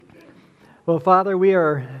Well, Father, we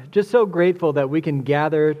are just so grateful that we can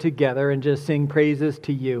gather together and just sing praises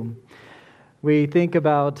to you. We think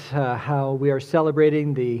about how we are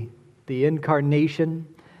celebrating the incarnation,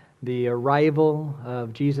 the arrival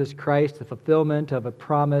of Jesus Christ, the fulfillment of a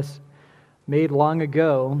promise made long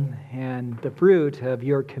ago, and the fruit of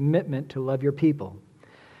your commitment to love your people.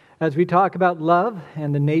 As we talk about love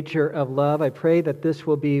and the nature of love, I pray that this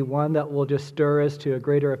will be one that will just stir us to a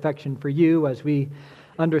greater affection for you as we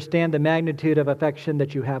understand the magnitude of affection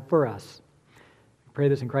that you have for us. I pray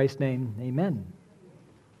this in Christ's name. Amen.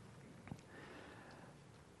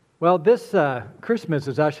 Well, this Christmas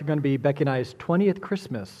is actually going to be Becky and I's 20th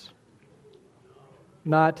Christmas.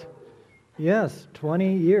 Yes,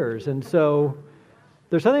 20 years. And so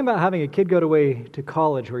there's something about having a kid go away to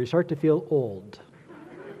college where you start to feel old.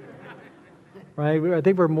 Right? I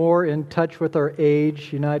think we're more in touch with our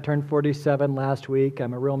age. You know, I turned 47 last week.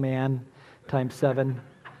 I'm a real man times 7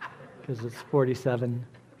 because it's 47.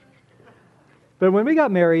 But when we got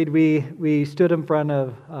married, we stood in front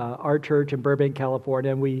of our church in Burbank,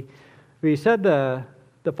 California, and we said the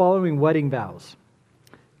following wedding vows.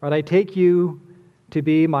 Right, I take you to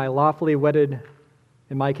be my lawfully wedded,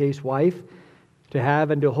 in my case, wife, to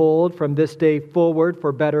have and to hold from this day forward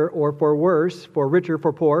for better or for worse, for richer,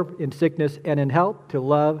 for poor, in sickness and in health, to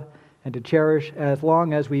love and to cherish as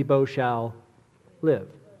long as we both shall live,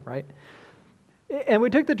 right? And we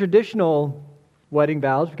took the traditional wedding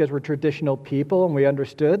vows because we're traditional people, and we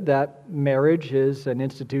understood that marriage is an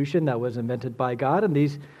institution that was invented by God, and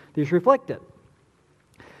these reflect it.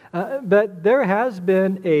 But there has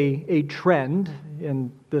been a trend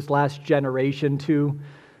in this last generation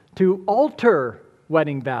to alter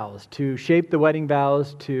wedding vows, to shape the wedding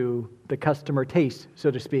vows to the customer taste,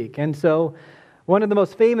 so to speak. And so one of the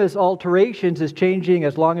most famous alterations is changing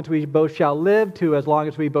as long as we both shall live to as long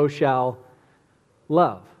as we both shall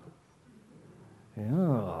love.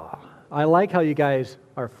 Yeah. I like how you guys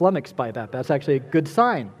are flummoxed by that. That's actually a good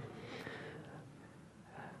sign.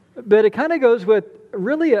 But it kind of goes with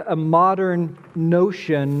really a modern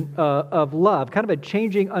notion of love, kind of a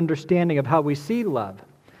changing understanding of how we see love.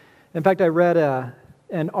 In fact, I read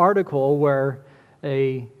an article where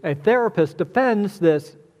a therapist defends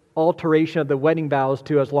this alteration of the wedding vows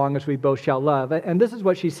to as long as we both shall love. And this is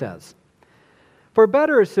what she says. For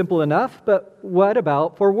better is simple enough, but what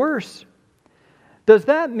about for worse? Does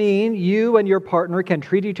that mean you and your partner can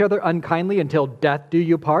treat each other unkindly until death do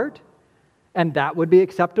you part? And that would be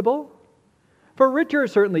acceptable? For richer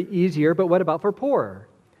is certainly easier, but what about for poorer?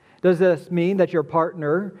 Does this mean that your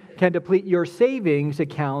partner can deplete your savings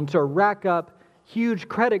accounts or rack up huge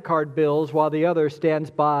credit card bills while the other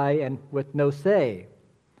stands by and with no say?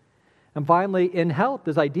 And finally, in health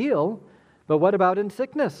is ideal, but what about in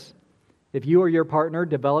sickness? If you or your partner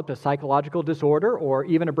developed a psychological disorder or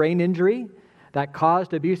even a brain injury that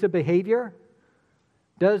caused abusive behavior,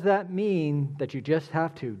 does that mean that you just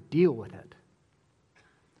have to deal with it?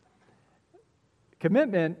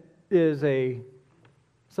 Commitment is a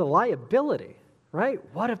liability, right?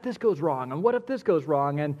 What if this goes wrong? And what if this goes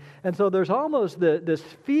wrong? And so there's almost this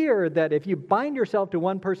fear that if you bind yourself to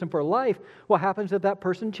one person for life, what happens if that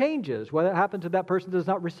person changes? What happens if that person does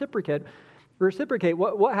not reciprocate?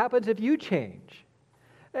 What happens if you change?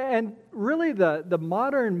 And really the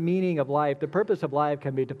modern meaning of life, the purpose of life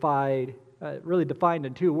can be really defined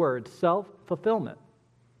in 2 words: self-fulfillment,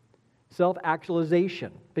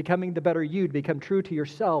 self-actualization, becoming the better you, to become true to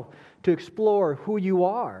yourself, to explore who you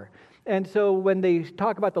are. And so when they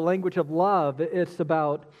talk about the language of love, it's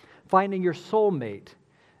about finding your soulmate,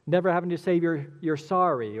 never having to say you're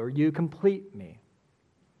sorry or you complete me.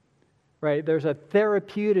 Right? There's a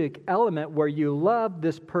therapeutic element where you love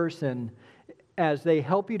this person as they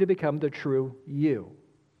help you to become the true you.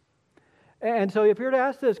 And so if you were to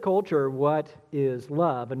ask this culture what is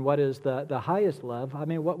love and what is the highest love, I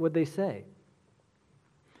mean, what would they say?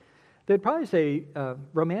 They'd probably say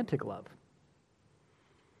romantic love.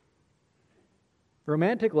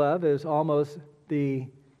 Romantic love is almost the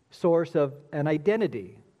source of an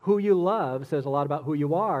identity. Who you love says a lot about who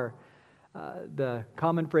you are. The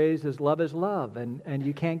common phrase is love, and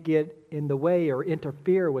you can't get in the way or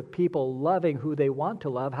interfere with people loving who they want to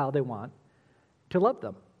love, how they want to love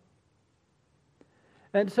them.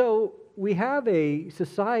 And so we have a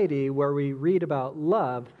society where we read about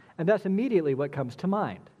love, and that's immediately what comes to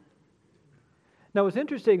mind. Now, what's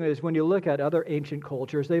interesting is when you look at other ancient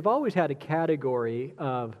cultures, they've always had a category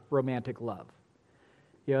of romantic love.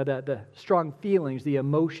 You know, the strong feelings, the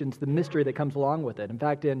emotions, the mystery that comes along with it. In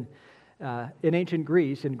fact, in ancient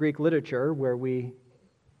Greece, in Greek literature, where we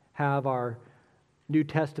have our New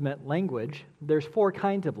Testament language, there's 4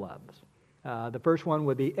 kinds of loves. The first one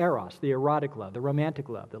would be eros, the erotic love, the romantic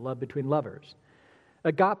love, the love between lovers.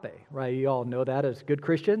 Agape, right? You all know that as good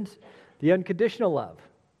Christians. The unconditional love.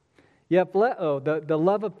 You have phileo, the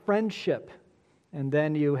love of friendship. And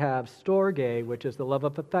then you have storge, which is the love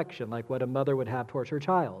of affection, like what a mother would have towards her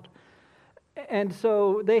child. And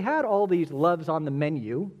so they had all these loves on the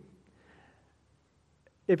menu.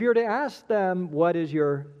 If you were to ask them, what is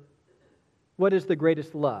the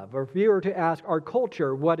greatest love? Or if you were to ask our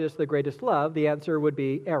culture, what is the greatest love? The answer would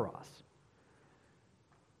be eros,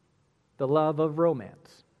 the love of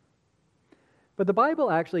romance. But the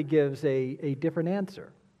Bible actually gives a different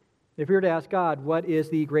answer. If you were to ask God, what is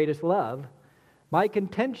the greatest love? My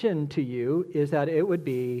contention to you is that it would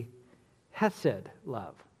be Hesed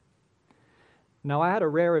love. Now, I had a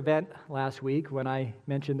rare event last week when I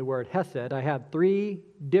mentioned the word Hesed. I had 3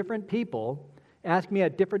 different people ask me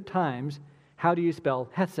at different times, how do you spell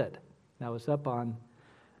Hesed? That was up on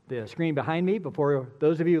the screen behind me. Before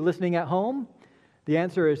those of you listening at home, the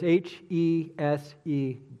answer is Hesed.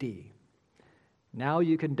 Now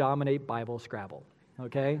you can dominate Bible Scrabble,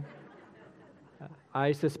 okay?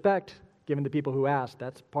 I suspect, given the people who asked,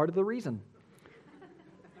 that's part of the reason.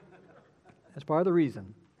 That's part of the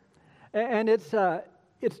reason. And it's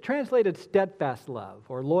translated steadfast love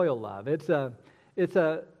or loyal love. It's a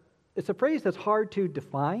phrase that's hard to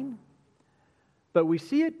define, but we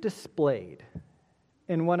see it displayed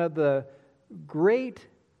in one of the great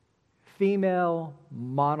female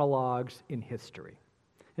monologues in history.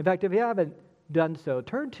 In fact, if you haven't done so,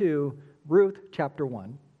 turn to Ruth chapter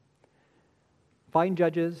 1. Find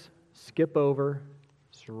Judges, skip over,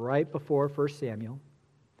 it's right before 1 Samuel.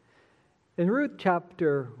 In Ruth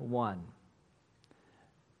chapter 1,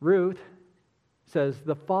 Ruth says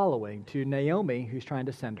the following to Naomi, who's trying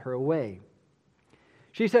to send her away.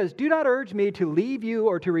 She says, "Do not urge me to leave you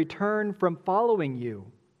or to return from following you.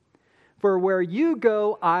 For where you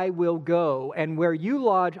go, I will go, and where you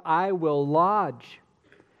lodge, I will lodge.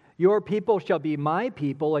 Your people shall be my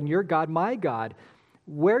people, and your God my God.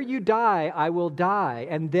 Where you die, I will die,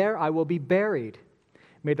 and there I will be buried.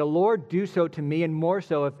 May the Lord do so to me, and more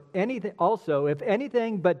so, if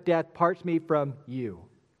anything but death parts me from you."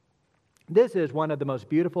 This is one of the most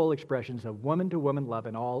beautiful expressions of woman-to-woman love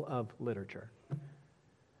in all of literature.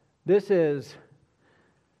 This is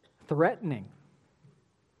threatening.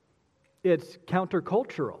 It's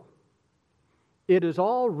countercultural. It is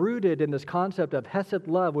all rooted in this concept of Hesed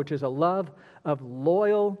love, which is a love of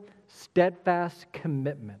loyal, steadfast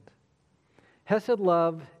commitment. Hesed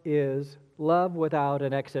love is love without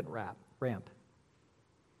an exit ramp.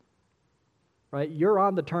 Right? You're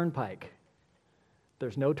on the turnpike.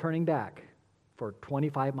 There's no turning back for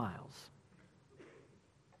 25 miles.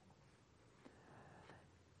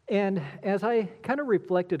 And as I kind of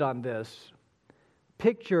reflected on this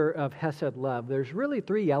picture of Hesed love, there's really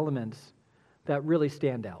 3 elements that really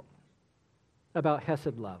stand out about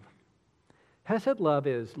Hesed love. Hesed love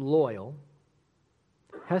is loyal.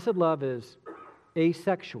 Hesed love is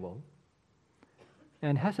asexual.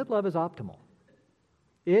 And Hesed love is optimal.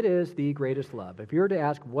 It is the greatest love. If you were to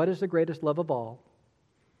ask what is the greatest love of all,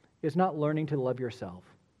 it's not learning to love yourself.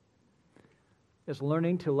 It's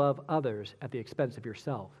learning to love others at the expense of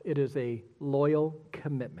yourself. It is a loyal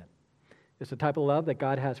commitment. It's the type of love that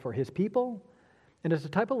God has for His people, and it's the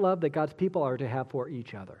type of love that God's people are to have for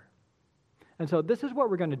each other. And so this is what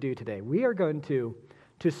we're going to do today. We are going to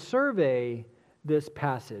survey this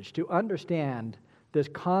passage, to understand this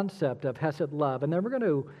concept of Hesed love, and then we're going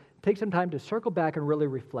to take some time to circle back and really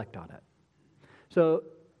reflect on it. So,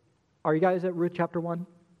 are you guys at Ruth chapter 1?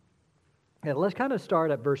 Yeah, let's kind of start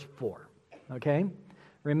at verse 4, okay?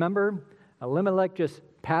 Remember, Elimelech just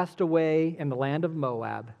passed away in the land of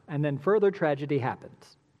Moab, and then further tragedy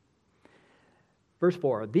happens. Verse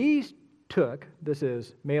 4, these took, this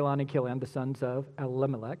is Mahlon and Chilion, the sons of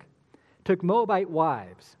Elimelech, took Moabite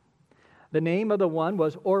wives. The name of the one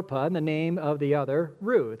was Orpah, and the name of the other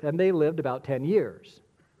Ruth, and they lived about 10 years.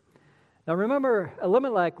 Now remember,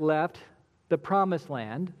 Elimelech left the promised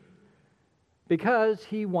land because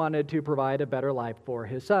he wanted to provide a better life for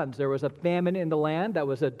his sons. There was a famine in the land that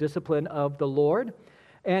was a discipline of the Lord,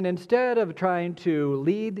 and instead of trying to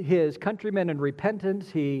lead his countrymen in repentance,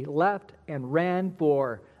 he left and ran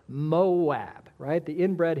for Moab, right? The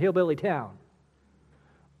inbred hillbilly town.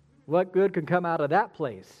 What good could come out of that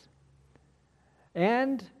place?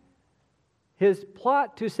 And his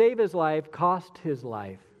plot to save his life cost his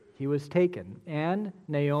life. He was taken. And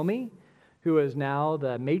Naomi, who is now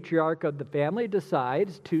the matriarch of the family,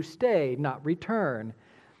 decides to stay, not return,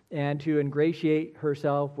 and to ingratiate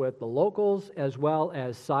herself with the locals as well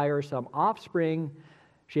as sire some offspring.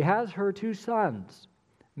 She has her 2 sons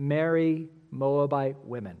marry Moabite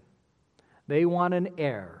women. They want an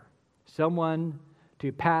heir, someone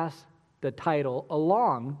to pass the title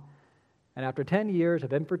along. And after 10 years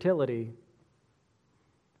of infertility,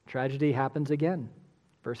 tragedy happens again.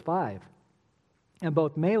 Verse 5. And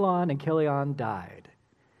both Mahlon and Chilion died,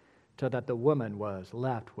 so that the woman was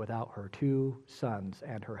left without her 2 sons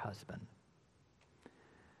and her husband.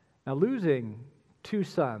 Now, losing 2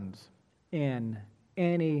 sons in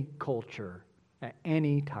any culture at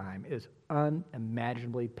any time is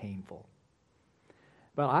unimaginably painful.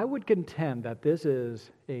 But I would contend that this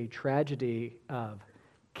is a tragedy of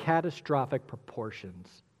catastrophic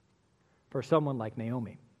proportions for someone like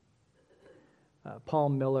Naomi. Paul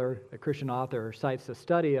Miller, a Christian author, cites a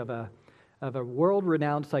study of a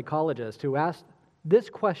world-renowned psychologist who asked this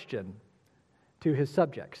question to his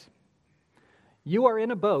subjects. You are in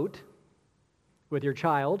a boat with your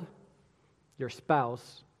child, your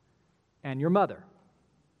spouse, and your mother.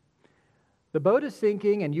 The boat is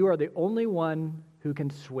sinking, and you are the only one who can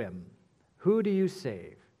swim. Who do you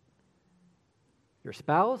save? Your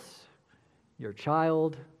spouse, your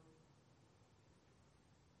child,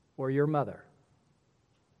 or your mother?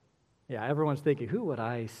 Yeah, everyone's thinking, who would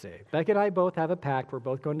I save? Becky and I both have a pact. We're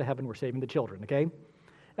both going to heaven. We're saving the children, okay?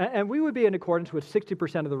 And we would be in accordance with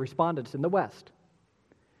 60% of the respondents in the West.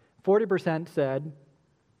 40% said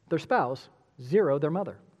their spouse, 0 their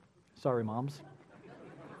mother. Sorry, moms.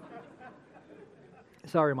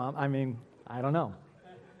 Sorry, Mom. I mean, I don't know.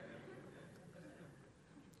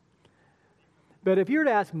 But if you were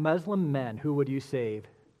to ask Muslim men, who would you save?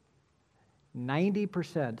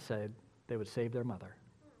 90% said they would save their mother.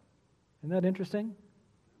 Isn't that interesting?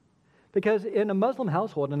 Because in a Muslim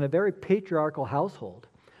household, in a very patriarchal household,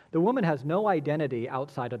 the woman has no identity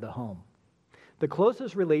outside of the home. The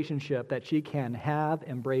closest relationship that she can have,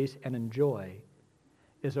 embrace, and enjoy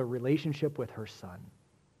is a relationship with her son.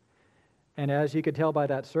 And as you could tell by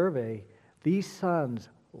that survey, these sons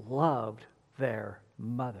loved their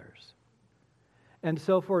mothers. And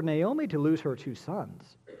so for Naomi to lose her 2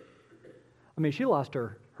 sons, I mean, she lost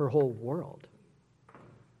her whole world.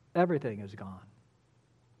 Everything is gone.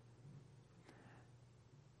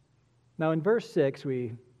 Now in verse 6,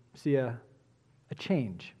 we see a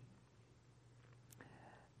change.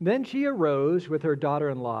 Then she arose with her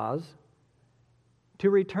daughter-in-laws to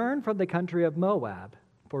return from the country of Moab,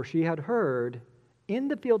 for she had heard in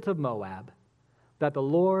the fields of Moab that the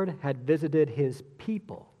Lord had visited his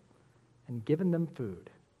people and given them food.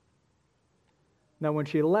 Now when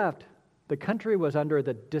she left, the country was under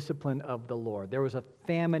the discipline of the Lord. There was a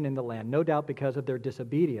famine in the land, no doubt because of their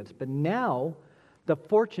disobedience. But now the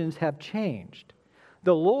fortunes have changed.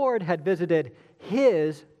 The Lord had visited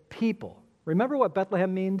his people. Remember what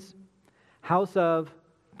Bethlehem means? House of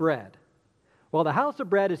bread. Well, the house of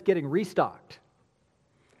bread is getting restocked.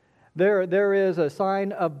 There is a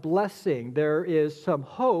sign of blessing. There is some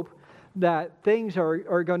hope that things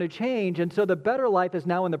are going to change. And so the better life is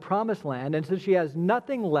now in the promised land. And since she has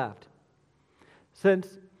nothing left, since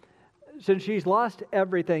she's lost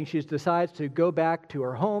everything, she decides to go back to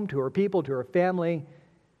her home, to her people, to her family,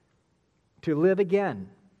 to live again.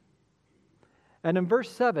 And in verse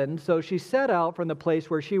 7, so she set out from the place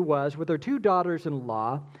where she was with her 2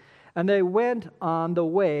 daughters-in-law, and they went on the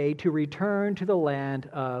way to return to the land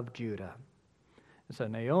of Judah. And so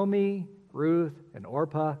Naomi, Ruth, and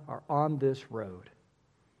Orpah are on this road.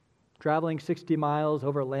 Traveling 60 miles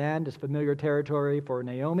over land is familiar territory for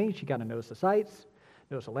Naomi. She kind of knows the sights,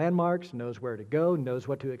 knows the landmarks, knows where to go, knows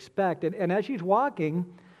what to expect. And as she's walking,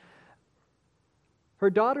 her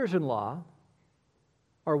daughters-in-law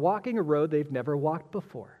are walking a road they've never walked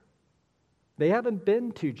before. They haven't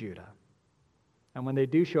been to Judah. And when they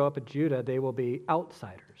do show up at Judah, they will be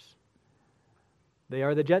outsiders. They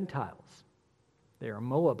are the Gentiles. They are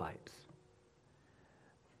Moabites.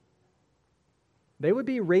 They would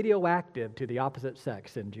be radioactive to the opposite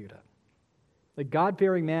sex in Judah. The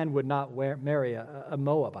God-fearing man would not marry a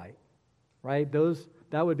Moabite, right?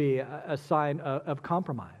 That would be a sign of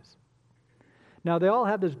compromise. Now, they all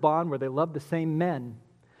have this bond where they love the same men.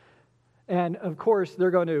 And, of course,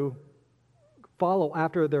 they're going to follow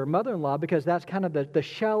after their mother-in-law because that's kind of the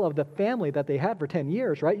shell of the family that they had for 10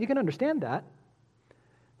 years, right? You can understand that.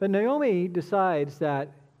 But Naomi decides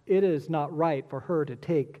that it is not right for her to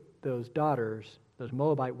take those daughters, those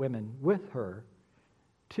Moabite women, with her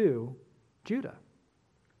to Judah.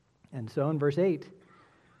 And so in verse 8,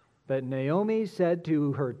 but Naomi said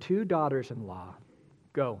to her 2 daughters-in-law,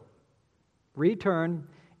 go, return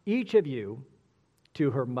each of you to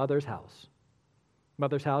her mother's house.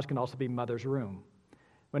 Mother's house can also be mother's room.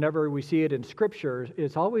 whenever we see it in Scripture,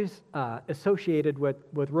 it's always associated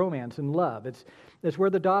with romance and love. It's where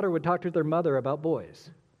the daughter would talk to their mother about boys.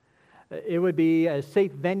 It would be a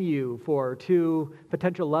safe venue for two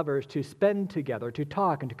potential lovers to spend together, to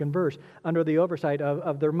talk and to converse under the oversight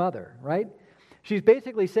of their mother, right? She's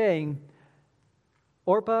basically saying,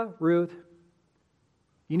 Orpah, Ruth,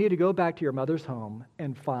 you need to go back to your mother's home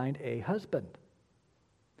and find a husband.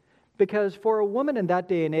 Because for a woman in that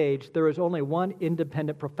day and age, there was only one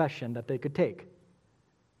independent profession that they could take: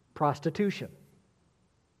 prostitution.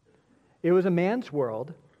 It was a man's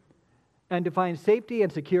world, and to find safety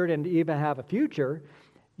and security and to even have a future,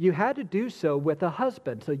 you had to do so with a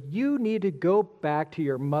husband. So you need to go back to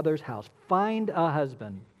your mother's house, find a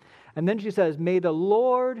husband. And then she says, may the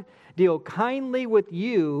Lord deal kindly with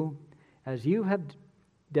you as you have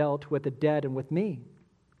dealt with the dead and with me.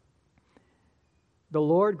 The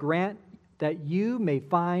Lord grant that you may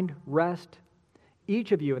find rest,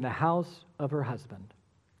 each of you in the house of her husband.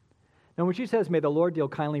 Now, when she says, may the Lord deal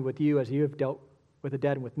kindly with you as you have dealt with the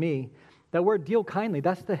dead and with me, that word deal kindly,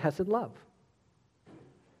 that's the Hesed Love.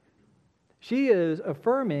 She is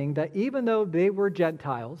affirming that even though they were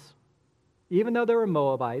Gentiles, even though they were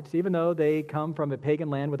Moabites, even though they come from a pagan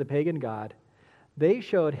land with a pagan God, they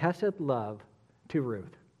showed Hesed love to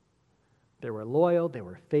Ruth. They were loyal, they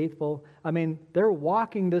were faithful. I mean, they're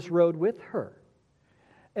walking this road with her.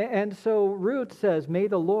 And so Ruth says, may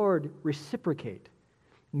the Lord reciprocate.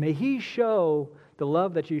 May he show the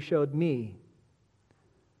love that you showed me.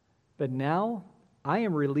 But now I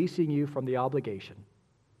am releasing you from the obligation.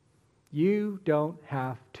 You don't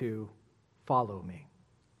have to follow me.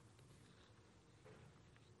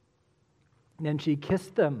 And then she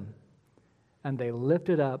kissed them, and they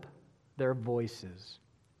lifted up their voices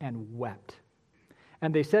and wept.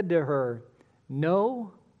 And they said to her,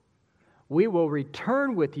 no, we will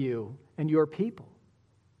return with you and your people.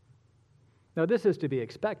 Now, this is to be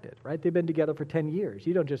expected, right? They've been together for 10 years.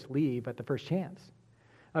 You don't just leave at the first chance.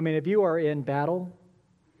 I mean, if you are in battle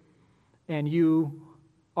and you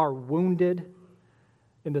are wounded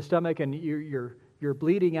in the stomach and you're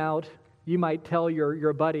bleeding out, you might tell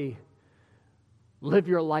your buddy, live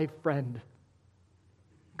your life, friend.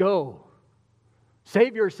 Go.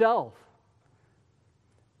 Save yourself.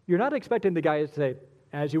 You're not expecting the guy to say,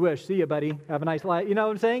 as you wish, see you, buddy, have a nice life. You know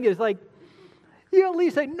what I'm saying? It's like, you at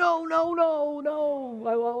least say, no,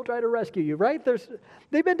 I'll try to rescue you, right?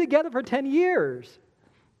 They've been together for 10 years.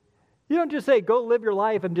 You don't just say, go live your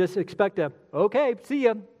life and just expect to, okay, see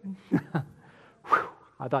ya.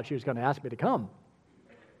 I thought she was going to ask me to come.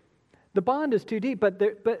 The bond is too deep, but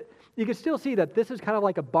you can still see that this is kind of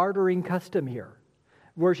like a bartering custom here,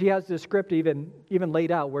 where she has the script even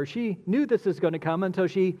laid out, where she knew this is going to come, and so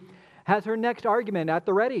she has her next argument at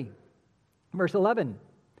the ready. Verse 11,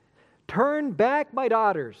 turn back, my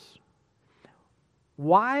daughters.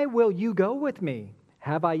 Why will you go with me?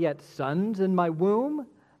 Have I yet sons in my womb,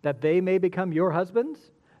 that they may become your husbands?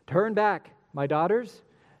 Turn back, my daughters.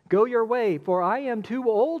 Go your way, for I am too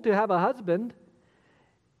old to have a husband.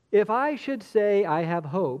 If I should say I have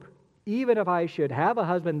hope, even if I should have a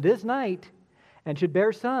husband this night and should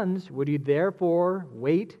bear sons, would you therefore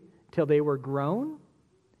wait till they were grown?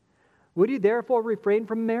 Would you therefore refrain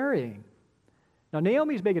from marrying? Now,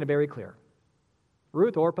 Naomi's making it very clear.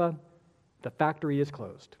 Ruth, Orpah, the factory is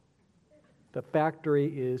closed. The factory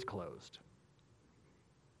is closed.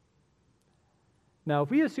 Now,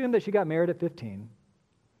 if we assume that she got married at 15,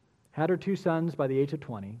 had her 2 sons by the age of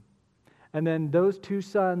 20, and then those 2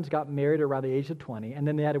 sons got married around the age of 20, and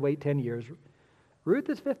then they had to wait 10 years, Ruth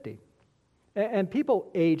is 50. And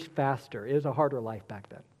people aged faster. It was a harder life back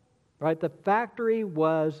then, right? The factory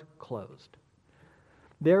was closed.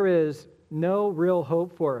 There is no real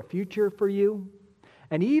hope for a future for you.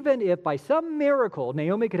 And even if by some miracle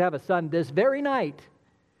Naomi could have a son this very night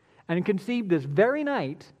and conceive this very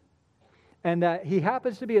night, and that he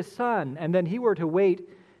happens to be a son, and then he were to wait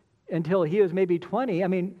until he was maybe 20, I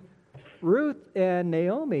mean, Ruth and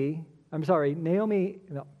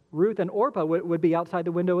Orpah would be outside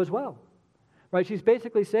the window as well. Right? She's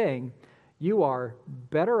basically saying, you are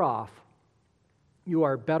better off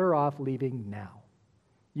leaving now.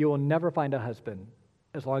 You will never find a husband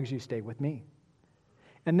as long as you stay with me.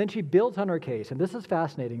 And then she builds on her case, and this is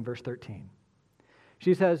fascinating, verse 13.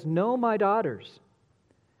 She says, no, my daughters,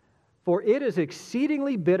 for it is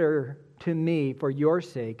exceedingly bitter to me for your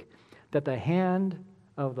sake that the hand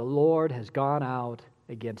of the Lord has gone out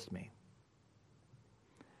against me.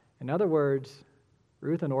 In other words,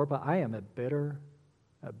 Ruth and Orpah, I am a bitter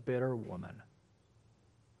woman.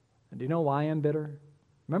 And do you know why I'm bitter?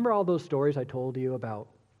 Remember all those stories I told you about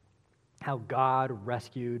how God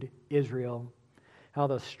rescued Israel, how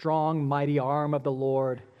the strong, mighty arm of the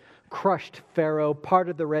Lord crushed Pharaoh,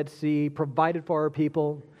 parted the Red Sea, provided for our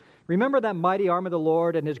people. Remember that mighty arm of the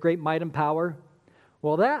Lord and his great might and power?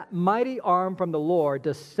 Well, that mighty arm from the Lord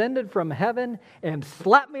descended from heaven and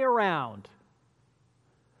slapped me around.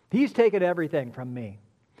 He's taken everything from me.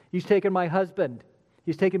 He's taken my husband.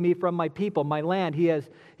 He's taken me from my people, my land. He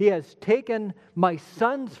has taken my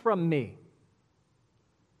sons from me.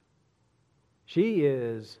 She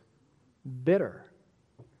is bitter.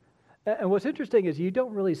 And what's interesting is you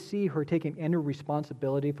don't really see her taking any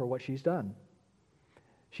responsibility for what she's done.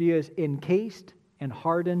 She is encased and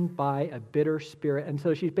hardened by a bitter spirit. And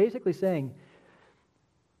so she's basically saying,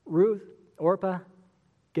 Ruth, Orpah,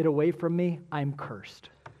 get away from me. I'm cursed.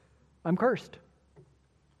 I'm cursed.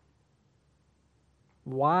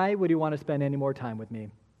 Why would you want to spend any more time with me?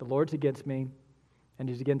 The Lord's against me, and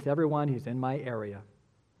he's against everyone who's in my area.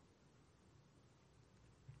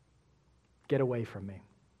 Get away from me.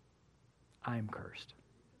 I'm cursed.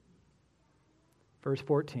 Verse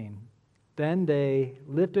 14. Then they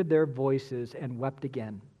lifted their voices and wept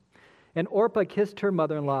again. And Orpah kissed her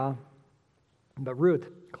mother-in-law, but Ruth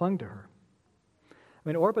clung to her. I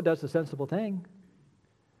mean, Orpah does the sensible thing.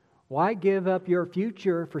 Why give up your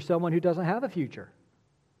future for someone who doesn't have a future?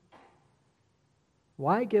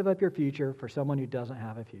 Why give up your future for someone who doesn't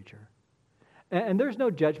have a future? And there's no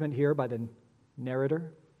judgment here by the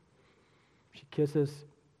narrator. She kisses,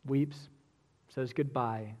 weeps, says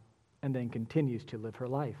goodbye, and then continues to live her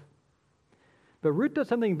life. But Ruth does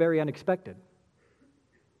something very unexpected.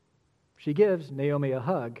 She gives Naomi a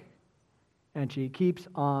hug, and she keeps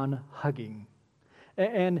on hugging.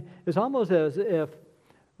 And it's almost as if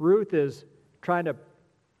Ruth is trying to,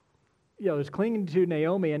 is clinging to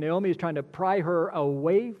Naomi, and Naomi is trying to pry her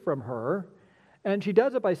away from her. And she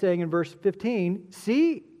does it by saying in verse 15,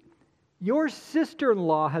 see, your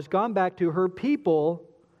sister-in-law has gone back to her people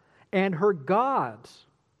and her gods.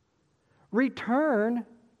 Return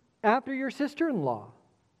after your sister-in-law.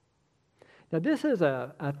 Now, this is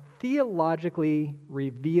a theologically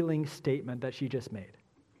revealing statement that she just made.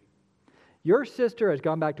 Your sister has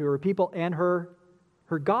gone back to her people and her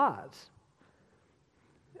gods.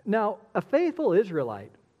 Now, a faithful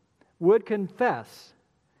Israelite would confess,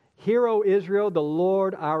 Hear, O Israel, the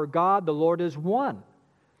Lord our God, the Lord is one.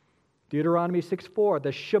 Deuteronomy 6:4,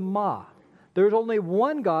 the Shema. There's only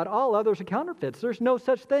one God, all others are counterfeits. There's no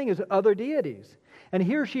such thing as other deities. And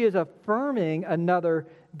here she is affirming another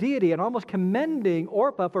deity and almost commending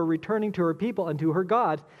Orpah for returning to her people and to her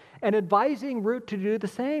gods and advising Ruth to do the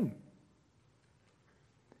same.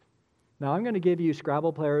 Now I'm going to give you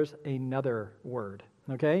Scrabble players another word.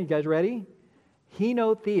 Okay, you guys ready?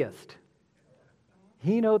 Henotheist.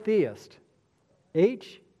 Henotheist.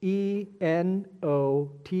 Henotheist.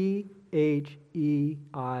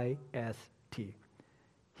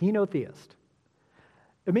 Henotheist.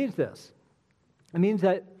 It means this. It means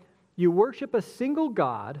that you worship a single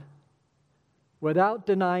God without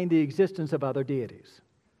denying the existence of other deities.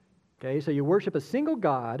 Okay, so you worship a single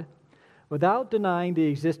God without denying the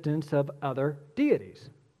existence of other deities.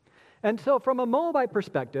 And so from a Moabite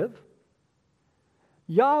perspective,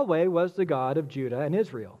 Yahweh was the God of Judah and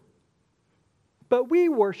Israel. But we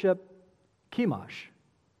worship Chemosh.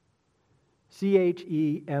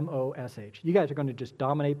 Chemosh. You guys are going to just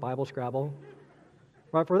dominate Bible Scrabble.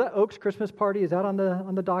 Right, for that Oaks Christmas party, is that on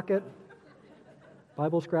the docket?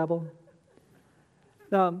 Bible Scrabble?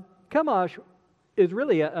 Now, Chemosh is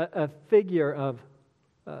really a figure of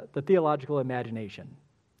the theological imagination.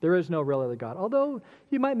 There is no real other God. Although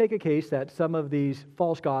you might make a case that some of these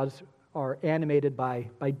false gods are animated by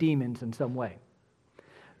demons in some way.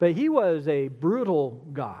 But he was a brutal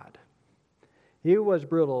God. He was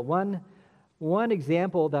brutal. One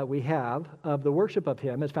example that we have of the worship of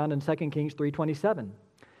him is found in 2 Kings 3:27,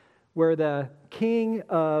 where the king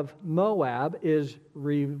of Moab is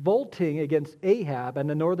revolting against Ahab and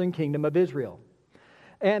the northern kingdom of Israel.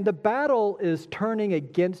 And the battle is turning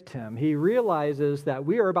against him. He realizes that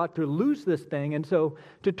we are about to lose this thing, and so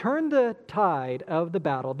to turn the tide of the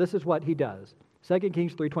battle, this is what he does. 2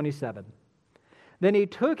 Kings 3:27. Then he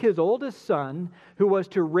took his oldest son, who was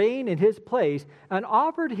to reign in his place, and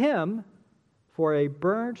offered him for a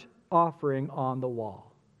burnt offering on the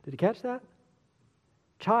wall. Did you catch that?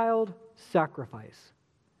 Child sacrifice.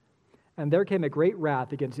 And there came a great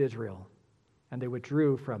wrath against Israel, and they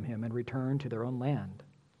withdrew from him and returned to their own land.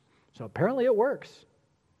 So apparently it works.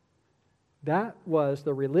 That was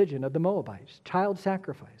the religion of the Moabites, child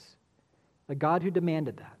sacrifice, a God who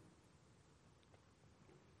demanded that.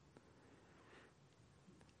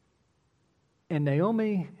 And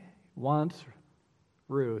Naomi wants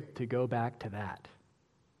Ruth to go back to that.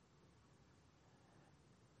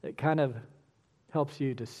 it kind of helps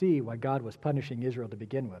you to see why God was punishing Israel to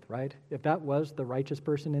begin with, right? If that was the righteous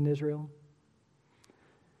person in Israel.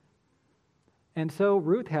 And so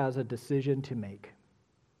Ruth has a decision to make.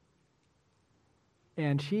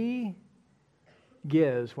 And she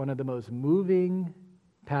gives one of the most moving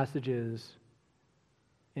passages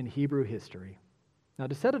in Hebrew history. Now,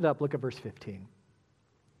 to set it up, look at verse 15.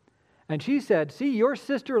 And she said, "See, your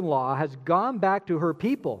sister-in-law has gone back to her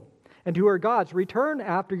people and to her gods. Return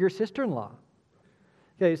after your sister-in-law."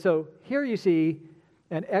 Okay, so here you see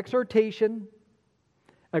an exhortation,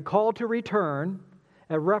 a call to return,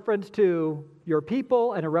 a reference to your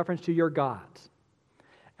people, and a reference to your gods.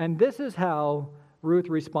 And this is how Ruth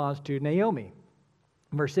responds to Naomi.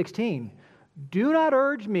 Verse 16, "Do not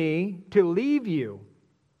urge me to leave you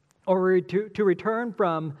or to return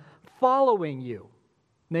from following you."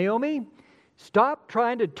 Naomi, stop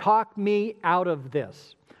trying to talk me out of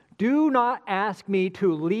this. Do not ask me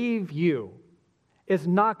to leave you. It's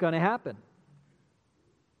not going to happen.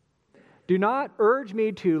 Do not urge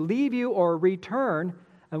me to leave you or return.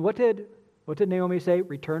 And what did Naomi say?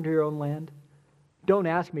 Return to your own land? Don't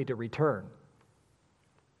ask me to return.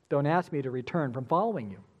 Don't ask me to return from following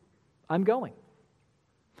you. I'm going.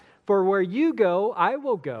 For where you go, I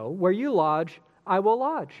will go. Where you lodge, I will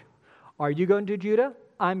lodge. Are you going to Judah?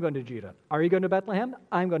 I'm going to Judah. Are you going to Bethlehem?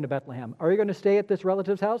 I'm going to Bethlehem. Are you going to stay at this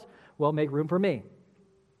relative's house? Well, make room for me.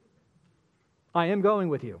 I am going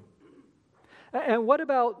with you. And what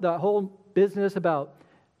about the whole business about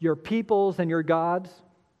your peoples and your gods?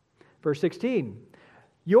 Verse 16,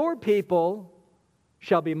 "Your people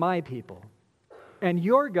shall be my people, and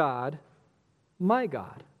your God, my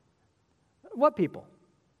God." What people?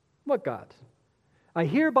 What gods? "I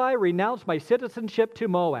hereby renounce my citizenship to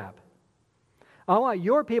Moab. I want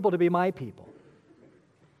your people to be my people.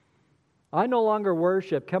 I no longer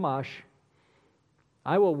worship Chemosh.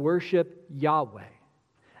 I will worship Yahweh."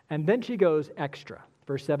 And then she goes extra.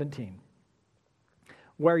 Verse 17.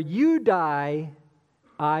 "Where you die,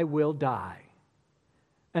 I will die,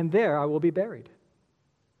 and there I will be buried."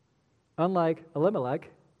 Unlike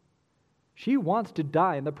Elimelech, she wants to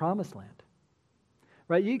die in the promised land.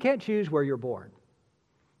 Right? You can't choose where you're born,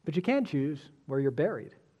 but you can choose where you're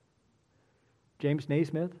buried. James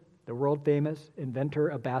Naismith, the world-famous inventor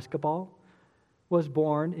of basketball, was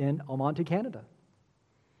born in Almonte, Canada.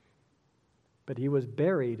 But he was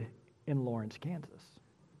buried in Lawrence, Kansas.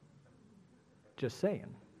 Just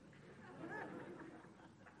saying.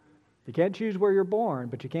 You can't choose where you're born,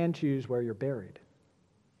 but you can choose where you're buried.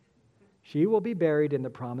 She will be buried in the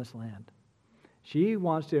promised land. She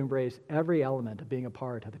wants to embrace every element of being a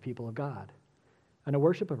part of the people of God and a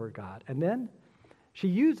worship of her God. And then she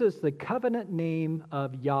uses the covenant name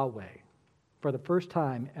of Yahweh for the first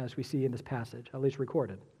time, as we see in this passage, at least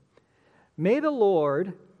recorded. "May the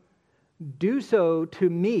Lord do so to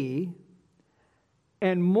me,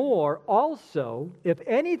 and more also, if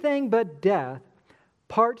anything but death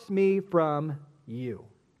parts me from you."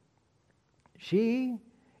 She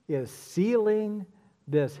is sealing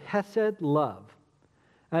this Hesed love.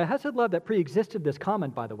 A Hesed love that pre-existed this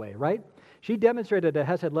comment, by the way, right? She demonstrated a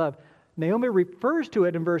Hesed love. Naomi refers to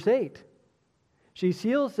it in verse 8. She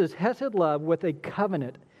seals this Hesed love with a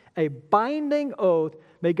covenant, a binding oath.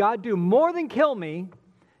 May God do more than kill me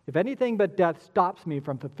if anything but death stops me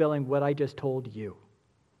from fulfilling what I just told you.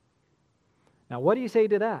 Now, what do you say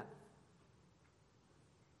to that?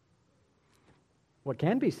 What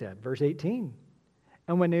can be said? Verse 18.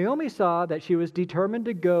 "And when Naomi saw that she was determined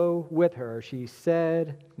to go with her, she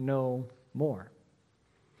said no more."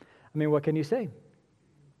 I mean, what can you say?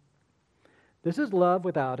 This is love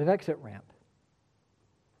without an exit ramp.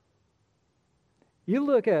 You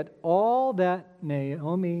look at all that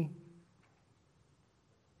Naomi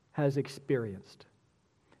has experienced.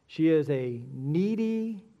 She is a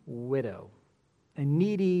needy widow, a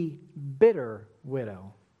needy, bitter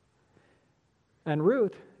widow. And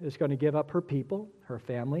Ruth is going to give up her people, her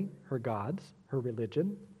family, her gods, her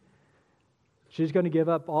religion. She's going to give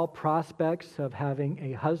up all prospects of having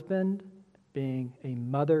a husband, being a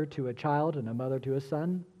mother to a child and a mother to a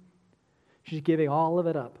son. She's giving all of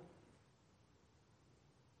it up.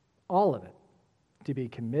 All of it, to be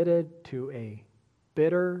committed to a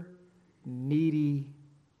bitter, needy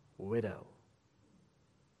widow.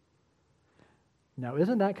 Now,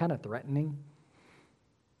 isn't that kind of threatening?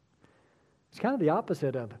 It's kind of the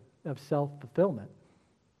opposite of self-fulfillment.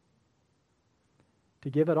 To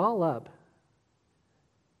give it all up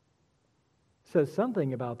says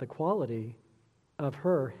something about the quality of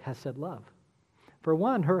her Hesed love. For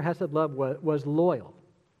one, her Hesed love was loyal.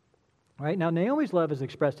 Right? Now, Naomi's love is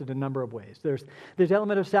expressed in a number of ways. There's this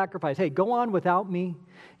element of sacrifice. Hey, go on without me.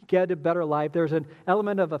 Get a better life. There's an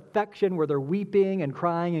element of affection where they're weeping and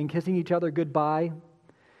crying and kissing each other goodbye.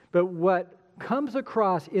 But what comes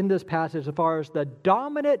across in this passage as far as the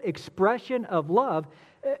dominant expression of love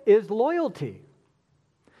is loyalty.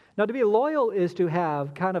 Now, to be loyal is to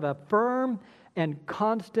have kind of a firm and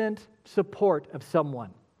constant support of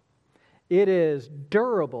someone. It is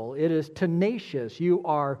durable. It is tenacious. You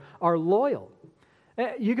are loyal.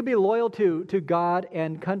 You can be loyal to God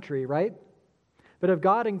and country, right? But if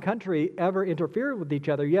God and country ever interfere with each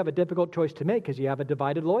other, you have a difficult choice to make because you have a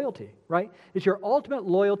divided loyalty, right? It's your ultimate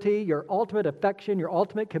loyalty, your ultimate affection, your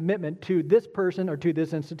ultimate commitment to this person or to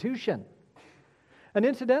this institution. And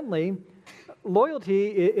incidentally, loyalty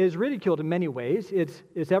is ridiculed in many ways.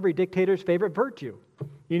 It's every dictator's favorite virtue.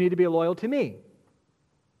 You need to be loyal to me.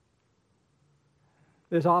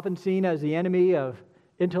 It's often seen as the enemy of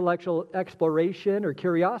intellectual exploration or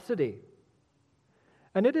curiosity.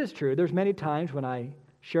 And it is true. There's many times when I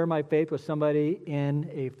share my faith with somebody in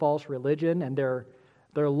a false religion and they're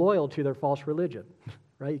loyal to their false religion,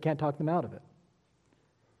 right? You can't talk them out of it.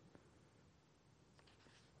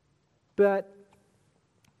 But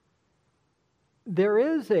there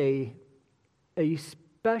is a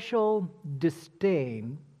special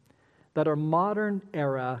disdain that our modern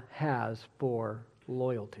era has for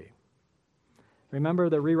loyalty. Remember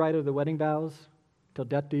the rewrite of the wedding vows? Till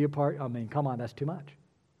death do you part? I mean, come on, that's too much.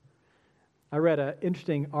 I read an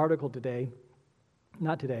interesting article today.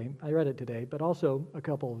 Not today, I read it today, but also a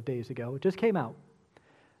couple of days ago. It just came out.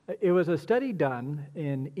 It was a study done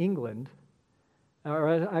in England,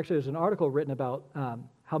 or actually there's an article written about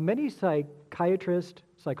how many psychiatrists,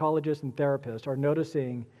 psychologists, and therapists are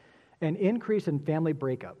noticing an increase in family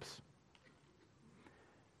breakups,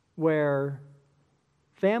 where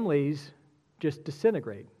families just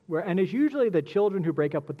disintegrate. And it's usually the children who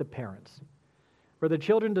break up with the parents, where the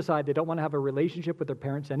children decide they don't want to have a relationship with their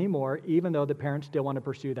parents anymore, even though the parents still want to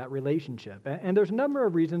pursue that relationship. And there's a number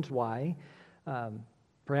of reasons why,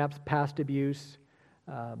 perhaps past abuse,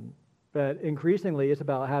 but increasingly it's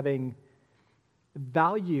about having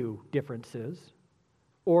value differences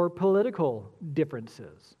or political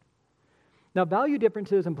differences. Now, value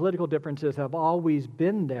differences and political differences have always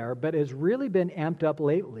been there, but has really been amped up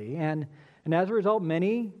lately. And as a result,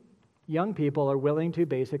 many young people are willing to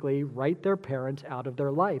basically write their parents out of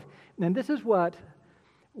their life. And this is what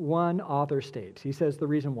one author states. He says the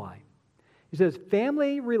reason why. He says,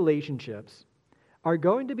 family relationships are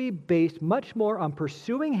going to be based much more on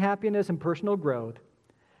pursuing happiness and personal growth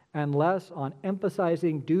and less on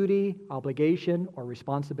emphasizing duty, obligation, or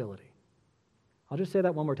responsibility. I'll just say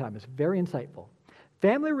that one more time. It's very insightful.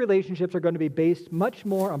 Family relationships are going to be based much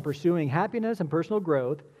more on pursuing happiness and personal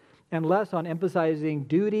growth and less on emphasizing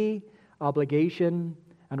duty, obligation,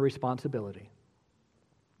 and responsibility.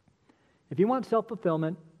 If you want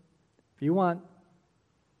self-fulfillment, if you want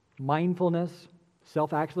mindfulness,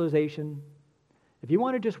 self-actualization, if you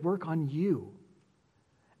want to just work on you,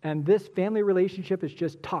 and this family relationship is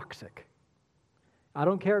just toxic, I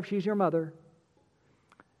don't care if she's your mother,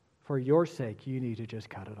 for your sake, you need to just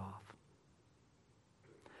cut it off.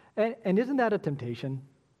 And isn't that a temptation,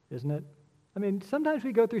 isn't it? I mean, sometimes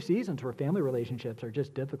we go through seasons where family relationships are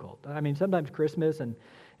just difficult. I mean, sometimes Christmas and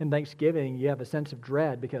Thanksgiving, you have a sense of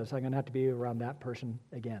dread because I'm going to have to be around that person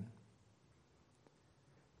again.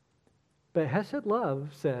 But Hesed Love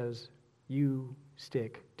says you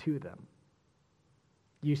stick to them.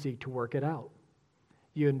 You seek to work it out.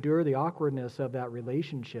 You endure the awkwardness of that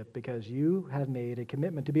relationship because you have made a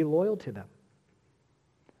commitment to be loyal to them.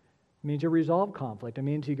 It means you resolve conflict. It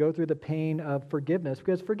means you go through the pain of forgiveness,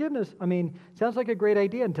 because forgiveness, I mean, sounds like a great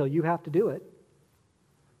idea until you have to do it.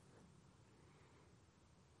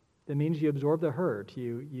 It means you absorb the hurt.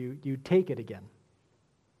 You take it again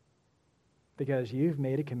because you've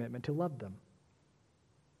made a commitment to love them.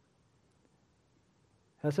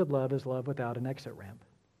 Hesed love is love without an exit ramp.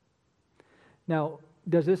 Now,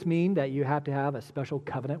 does this mean that you have to have a special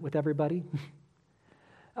covenant with everybody?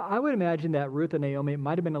 I would imagine that Ruth and Naomi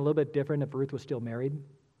might have been a little bit different if Ruth was still married.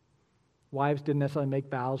 Wives didn't necessarily make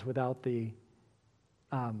vows without the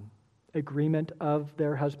agreement of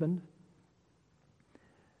their husband.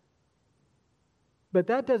 But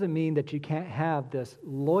that doesn't mean that you can't have this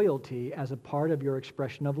loyalty as a part of your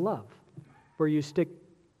expression of love, where you stick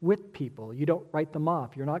with people. You don't write them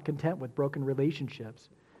off. You're not content with broken relationships.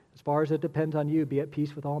 As far as it depends on you, be at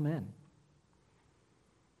peace with all men.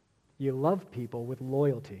 You love people with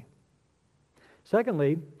loyalty.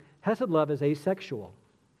 Secondly, Hesed love is asexual.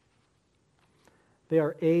 They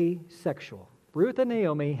are asexual. Ruth and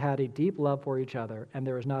Naomi had a deep love for each other, and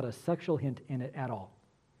there was not a sexual hint in it at all.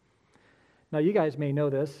 Now, you guys may know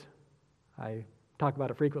this. I talk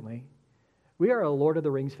about it frequently. We are a Lord of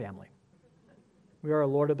the Rings family. We are a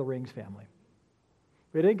Lord of the Rings family.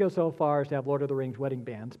 We didn't go so far as to have Lord of the Rings wedding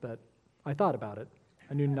bands, but I thought about it.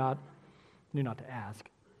 I knew not to ask.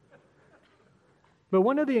 But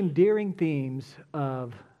one of the endearing themes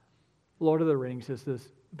of Lord of the Rings is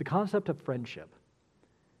the concept of friendship,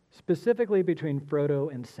 specifically between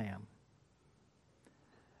Frodo and Sam.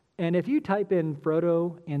 And if you type in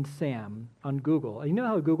Frodo and Sam on Google, you know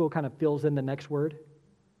how Google kind of fills in the next word?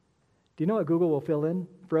 Do you know what Google will fill in?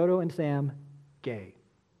 Frodo and Sam, gay.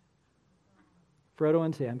 Frodo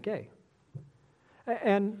and Sam, gay.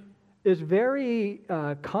 And it's very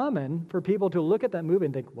common for people to look at that movie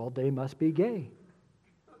and think, well, they must be gay.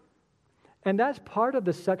 And that's part of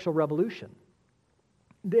the sexual revolution.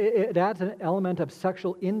 It adds an element of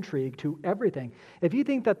sexual intrigue to everything. If you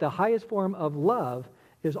think that the highest form of love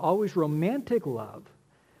is always romantic love,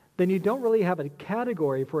 then you don't really have a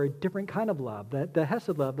category for a different kind of love, the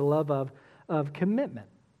Hesed love, the love of commitment.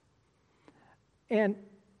 And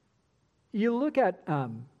you look at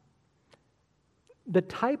the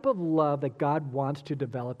type of love that God wants to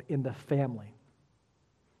develop in the family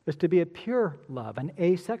is to be a pure love, an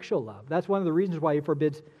asexual love. That's one of the reasons why he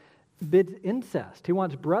forbids incest. He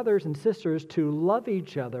wants brothers and sisters to love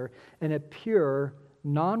each other in a pure,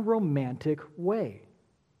 non-romantic way.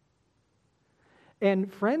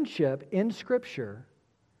 And friendship in Scripture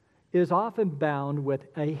is often bound with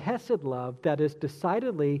a Hesed love that is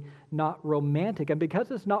decidedly not romantic. And because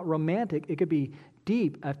it's not romantic, it could be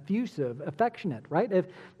deep, effusive, affectionate, right?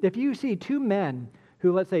 If you see two men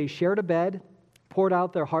who, let's say, shared a bed, poured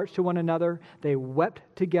out their hearts to one another, they wept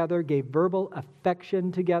together, gave verbal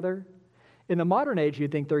affection together. In the modern age,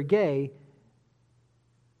 you'd think they're gay,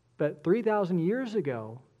 but 3,000 years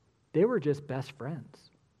ago, they were just best friends.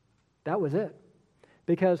 That was it.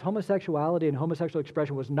 Because homosexuality and homosexual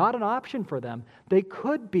expression was not an option for them, they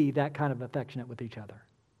could be that kind of affectionate with each other.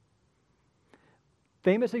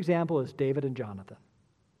 Famous example is David and Jonathan.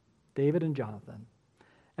 David and Jonathan.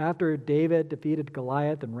 After David defeated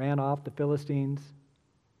Goliath and ran off the Philistines,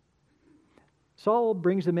 Saul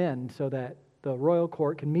brings him in so that the royal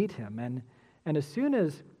court can meet him. And as soon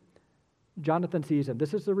as Jonathan sees him,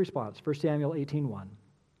 this is the response, 1 Samuel 18:1.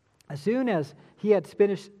 As soon as he had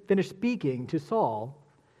finished speaking to Saul,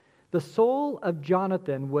 the soul of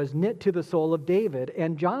Jonathan was knit to the soul of David,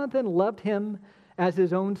 and Jonathan loved him as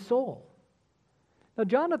his own soul. Now,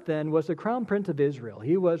 Jonathan was the crown prince of Israel.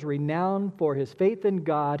 He was renowned for his faith in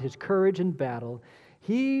God, his courage in battle.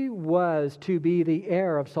 He was to be the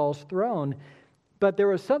heir of Saul's throne. But there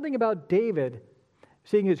was something about David,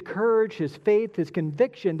 seeing his courage, his faith, his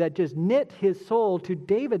conviction, that just knit his soul to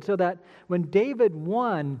David, so that when David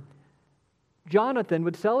won, Jonathan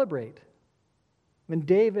would celebrate. When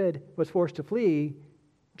David was forced to flee,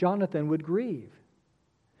 Jonathan would grieve.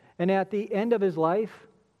 And at the end of his life,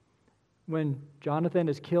 when Jonathan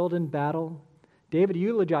is killed in battle, David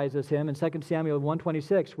eulogizes him in 2 Samuel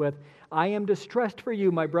 1:26 with, "I am distressed for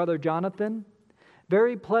you, my brother Jonathan.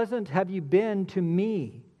 Very pleasant have you been to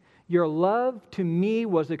me. Your love to me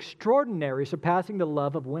was extraordinary, surpassing the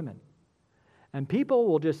love of women." And people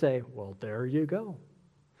will just say, well, there you go.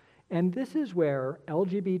 And this is where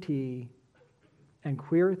LGBT and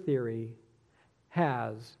queer theory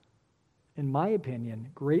has, in my opinion,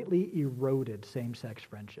 greatly eroded same-sex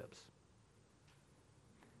friendships.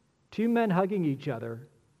 Two men hugging each other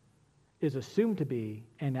is assumed to be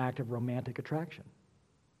an act of romantic attraction.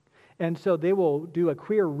 And so they will do a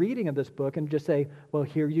queer reading of this book and just say, well,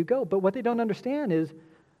 here you go. But what they don't understand is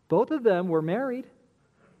both of them were married.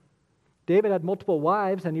 David had multiple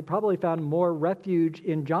wives, and he probably found more refuge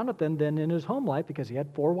in Jonathan than in his home life because he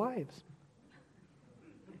had 4 wives.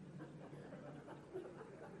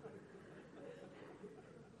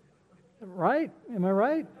 Right? Am I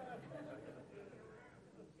right?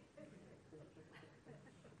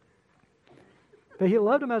 But he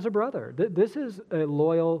loved him as a brother. This is a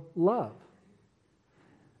loyal love.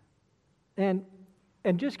 And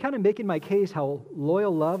just kind of making my case how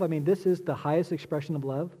loyal love, I mean, this is the highest expression of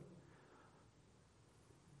love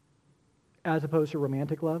as opposed to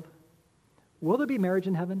romantic love. Will there be marriage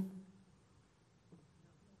in heaven?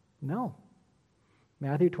 No.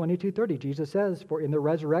 Matthew 22:30, Jesus says, "For in the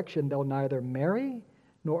resurrection they'll neither marry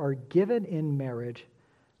nor are given in marriage,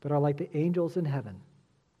 but are like the angels in heaven."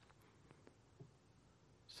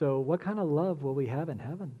 So what kind of love will we have in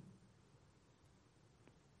heaven?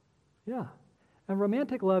 Yeah. And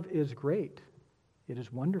romantic love is great. It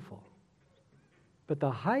is wonderful. But the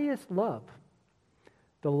highest love,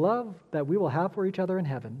 The love that we will have for each other in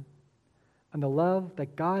heaven and the love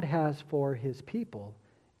that God has for his people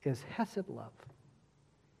is Hesed love.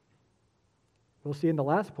 We'll see in the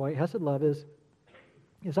last point, Hesed love is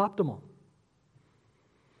optimal.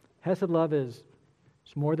 Hesed love is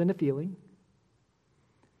more than a feeling.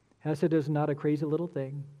 Hesed is not a crazy little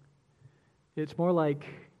thing. It's more like,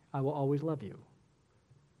 I will always love you.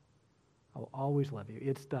 I will always love you.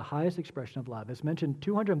 It's the highest expression of love. It's mentioned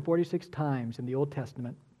 246 times in the Old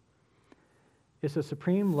Testament. It's the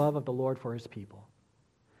supreme love of the Lord for his people.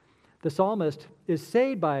 The psalmist is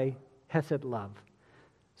saved by Hesed love.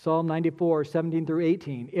 Psalm 94, 17 through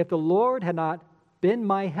 18. If the Lord had not been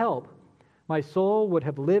my help, my soul would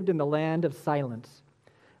have lived in the land of silence.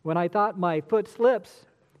 When I thought my foot slips,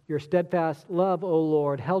 your steadfast love, O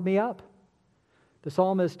Lord, held me up. The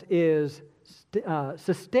psalmist is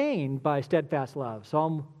sustained by steadfast love.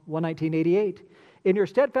 Psalm 119:88. In your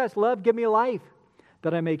steadfast love, give me life,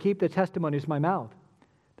 that I may keep the testimonies of my mouth.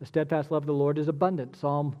 The steadfast love of the Lord is abundant.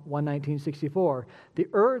 Psalm 119:64. The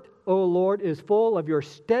earth, O Lord, is full of your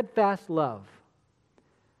steadfast love.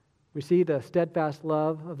 We see the steadfast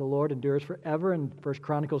love of the Lord endures forever in 1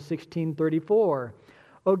 Chronicles 16:34.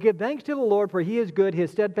 Oh, give thanks to the Lord, for he is good.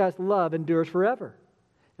 His steadfast love endures forever.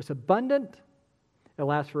 It's abundant. It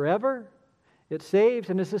lasts forever. It saves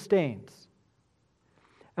and it sustains.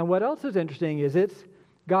 And what else is interesting is it's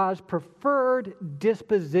God's preferred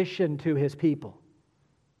disposition to his people.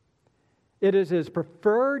 It is his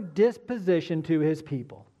preferred disposition to his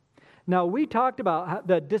people. Now, we talked about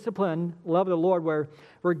the discipline, love of the Lord,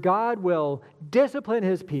 where God will discipline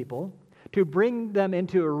his people to bring them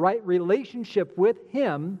into a right relationship with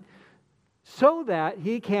him so that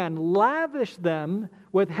he can lavish them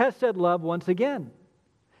with Hesed love once again.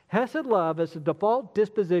 Hesed love is the default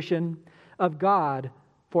disposition of God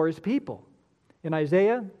for his people. In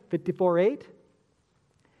Isaiah 54:8,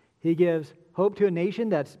 he gives hope to a nation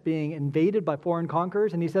that's being invaded by foreign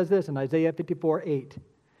conquerors, and he says this in Isaiah 54:8.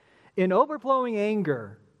 In overflowing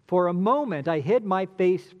anger, for a moment I hid my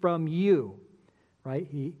face from you. Right?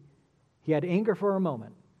 He had anger for a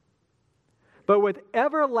moment. But with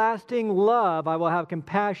everlasting love I will have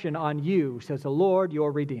compassion on you, says the Lord,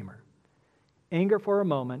 your Redeemer. Anger for a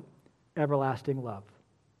moment, everlasting love.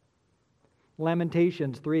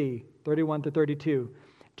 Lamentations 3:31-32.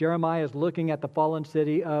 Jeremiah is looking at the fallen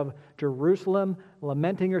city of Jerusalem,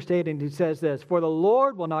 lamenting her state, and he says this, for the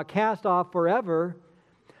Lord will not cast off forever,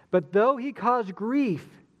 but though he cause grief,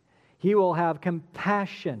 he will have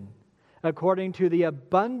compassion according to the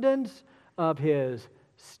abundance of his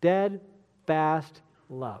steadfast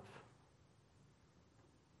love.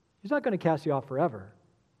 He's not going to cast you off forever.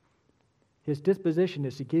 His disposition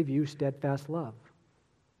is to give you steadfast love.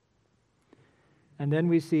 And then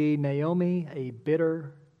we see Naomi, a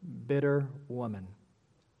bitter, bitter woman.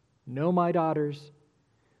 No, my daughters,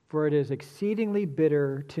 for it is exceedingly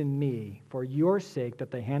bitter to me for your sake that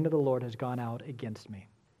the hand of the Lord has gone out against me.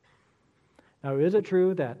 Now, is it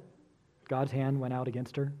true that God's hand went out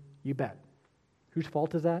against her? You bet. Whose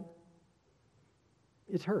fault is that?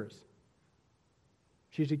 It's hers.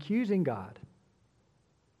 She's accusing God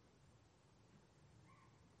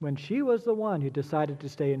when she was the one who decided to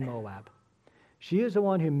stay in Moab. She is the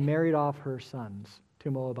one who married off her sons to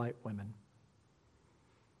Moabite women.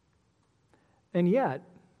 And yet,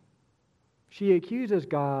 she accuses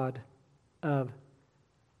God of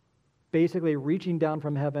basically reaching down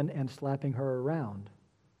from heaven and slapping her around.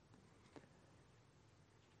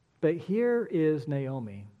 But here is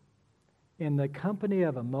Naomi in the company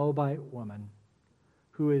of a Moabite woman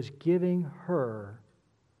who is giving her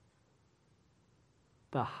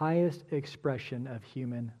the highest expression of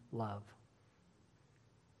human love.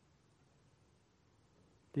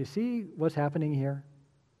 Do you see what's happening here?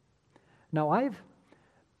 Now, I've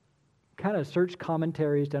kind of searched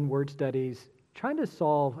commentaries, done word studies, trying to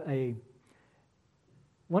solve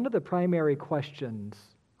one of the primary questions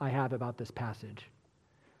I have about this passage.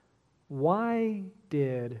 Why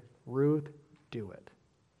did Ruth do it?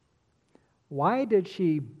 Why did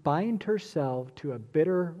she bind herself to a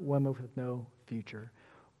bitter woman with no future?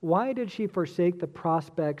 Why did she forsake the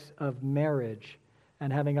prospects of marriage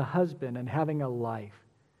and having a husband and having a life?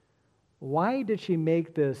 Why did she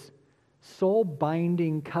make this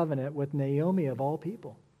soul-binding covenant with Naomi of all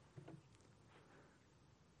people?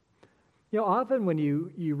 You know, often when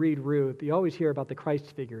you read Ruth, you always hear about the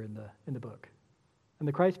Christ figure in the book. And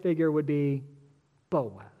the Christ figure would be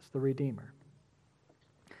Boaz, the Redeemer.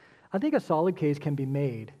 I think a solid case can be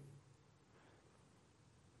made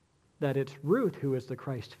that it's Ruth who is the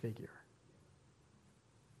Christ figure,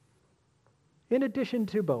 in addition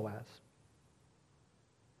to Boaz.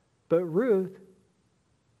 But Ruth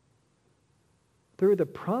through the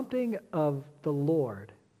prompting of the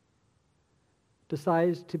Lord,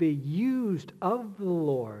 decides to be used of the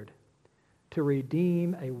Lord to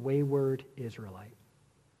redeem a wayward Israelite,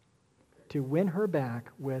 to win her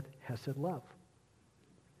back with Hesed love.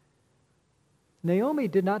 Naomi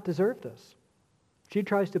did not deserve this. She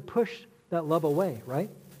tries to push that love away,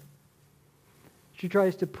 right? She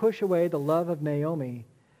tries to push away the love of Naomi,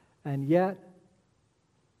 and yet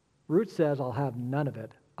Ruth says, I'll have none of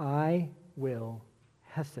it. I will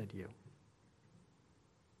Hesed you.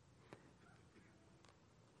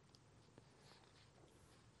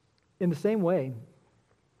 In the same way,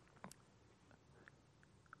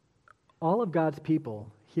 all of God's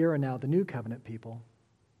people, here and now, the new covenant people,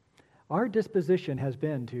 our disposition has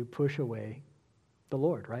been to push away the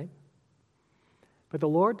Lord, right? But the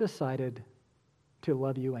Lord decided to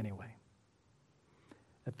love you anyway.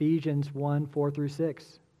 Ephesians 1, 4 through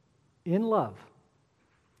 6. In love,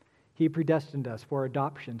 he predestined us for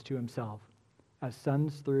adoptions to himself as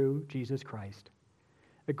sons through Jesus Christ,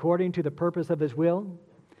 according to the purpose of his will,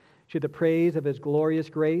 to the praise of his glorious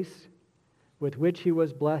grace, with which he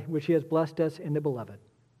has blessed us in the beloved.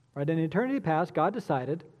 Right? In eternity past, God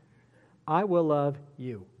decided, I will love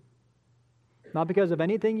you. Not because of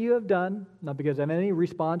anything you have done, not because of any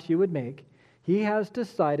response you would make. He has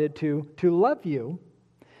decided to love you,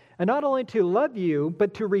 and not only to love you,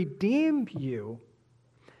 but to redeem you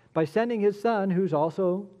by sending his Son, who's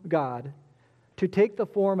also God, to take the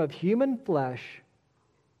form of human flesh.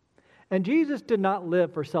 And Jesus did not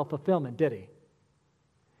live for self-fulfillment, did he?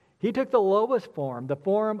 He took the lowest form, the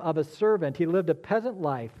form of a servant. He lived a peasant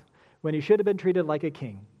life when he should have been treated like a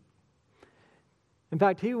king. In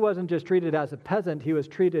fact, he wasn't just treated as a peasant, he was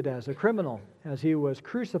treated as a criminal, as he was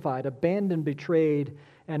crucified, abandoned, betrayed,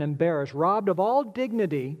 and embarrassed, robbed of all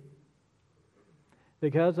dignity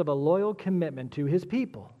because of a loyal commitment to his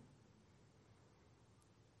people.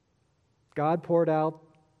 God poured out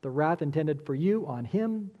the wrath intended for you on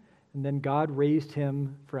him, and then God raised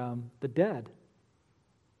him from the dead,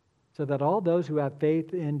 so that all those who have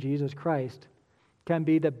faith in Jesus Christ can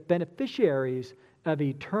be the beneficiaries of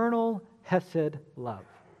eternal Hesed love.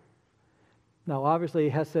 Now, obviously,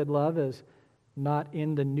 Hesed love is not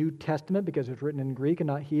in the New Testament because it's written in Greek and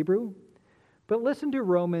not Hebrew. But listen to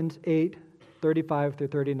Romans 8, 35 through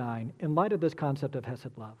 39 in light of this concept of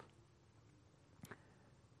Hesed love.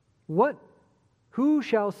 Who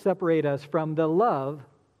shall separate us from the love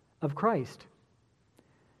of Christ?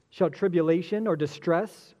 Shall tribulation or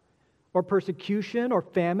distress or persecution or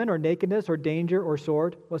famine or nakedness or danger or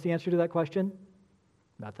sword? What's the answer to that question?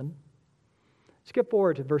 Nothing. Skip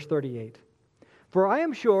forward to verse 38. For I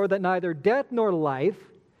am sure that neither death nor life,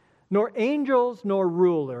 nor angels nor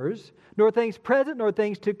rulers, nor things present nor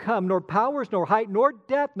things to come, nor powers nor height, nor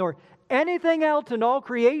depth, nor anything else in all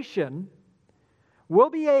creation will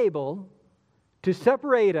be able to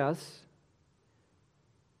separate us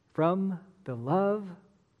from the love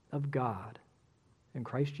of God in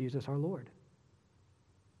Christ Jesus our Lord.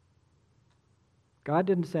 God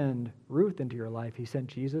didn't send Ruth into your life. He sent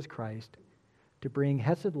Jesus Christ to bring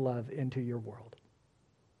Hesed love into your world.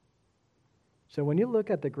 So when you look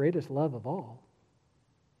at the greatest love of all,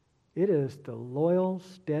 it is the loyal,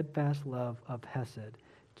 steadfast love of Hesed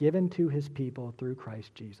given to his people through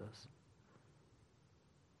Christ Jesus.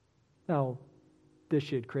 Now, this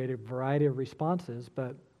should create a variety of responses,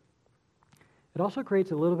 but it also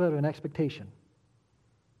creates a little bit of an expectation.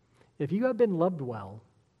 If you have been loved well,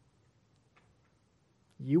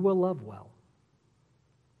 you will love well.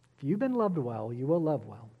 If you've been loved well, you will love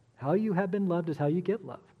well. How you have been loved is how you get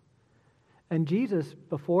love. And Jesus,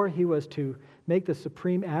 before he was to make the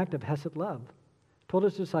supreme act of Hesed love, told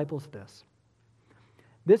his disciples this: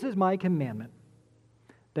 "This is my commandment,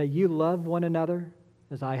 that you love one another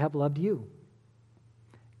as I have loved you.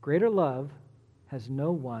 Greater love has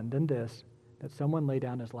no one than this, that someone lay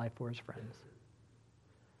down his life for his friends."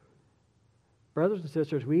 Brothers and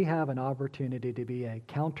sisters, we have an opportunity to be a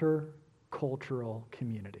counter-cultural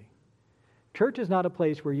community. Church is not a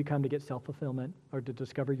place where you come to get self-fulfillment or to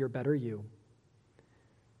discover your better you.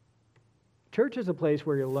 Church is a place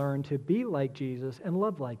where you learn to be like Jesus and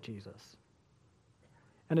love like Jesus.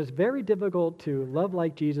 And it's very difficult to love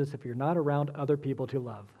like Jesus if you're not around other people to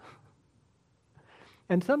love.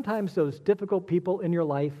 And sometimes those difficult people in your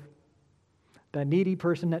life, that needy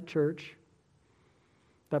person at church,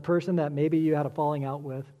 that person that maybe you had a falling out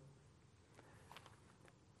with,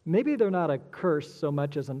 maybe they're not a curse so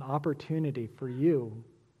much as an opportunity for you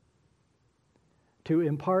to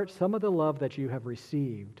impart some of the love that you have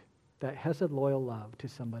received, that Hesed loyal love, to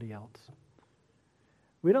somebody else.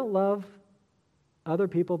 We don't love other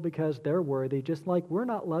people because they're worthy, just like we're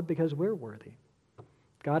not loved because we're worthy.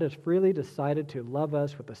 God has freely decided to love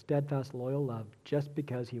us with a steadfast, loyal love just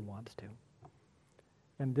because he wants to.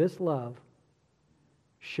 And this love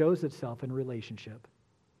shows itself in relationship,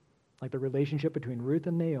 like the relationship between Ruth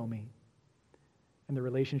and Naomi and the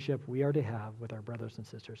relationship we are to have with our brothers and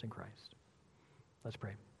sisters in Christ. Let's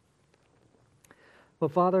pray. Well,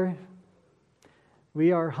 Father,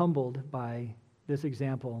 we are humbled by this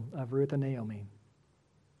example of Ruth and Naomi.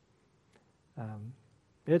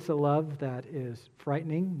 It's a love that is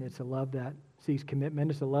frightening. It's a love that seeks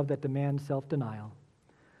commitment. It's a love that demands self-denial.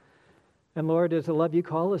 And Lord, it's a love you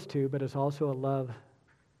call us to, but it's also a love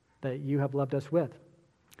that you have loved us with.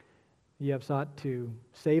 You have sought to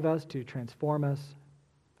save us, to transform us,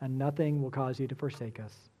 and nothing will cause you to forsake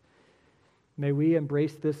us. May we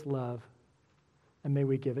embrace this love, and may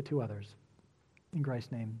we give it to others. In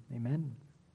Christ's name, amen.